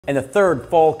And the third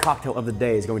fall cocktail of the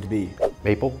day is going to be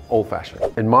maple old fashioned.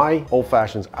 In my old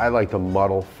fashions, I like to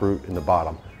muddle fruit in the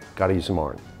bottom. Gotta use some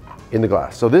orange in the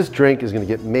glass. So this drink is gonna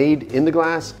get made in the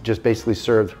glass, just basically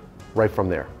served right from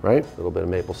there, right? A little bit of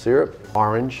maple syrup,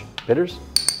 orange bitters.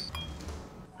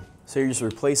 So you're just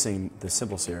replacing the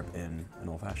simple syrup in an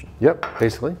old fashioned? Yep,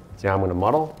 basically. So now I'm gonna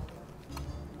muddle.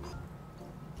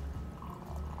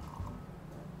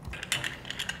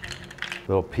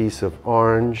 Little piece of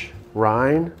orange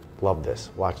rind. Love this,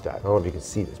 watch that. I don't know if you can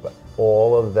see this, but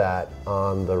all of that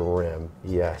on the rim,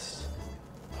 yes.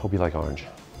 Hope you like orange.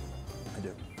 I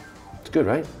do. It's good,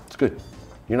 right? It's good.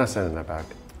 You're not sending that back.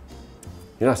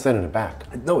 You're not sending it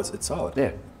back. No, it's solid.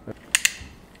 Yeah.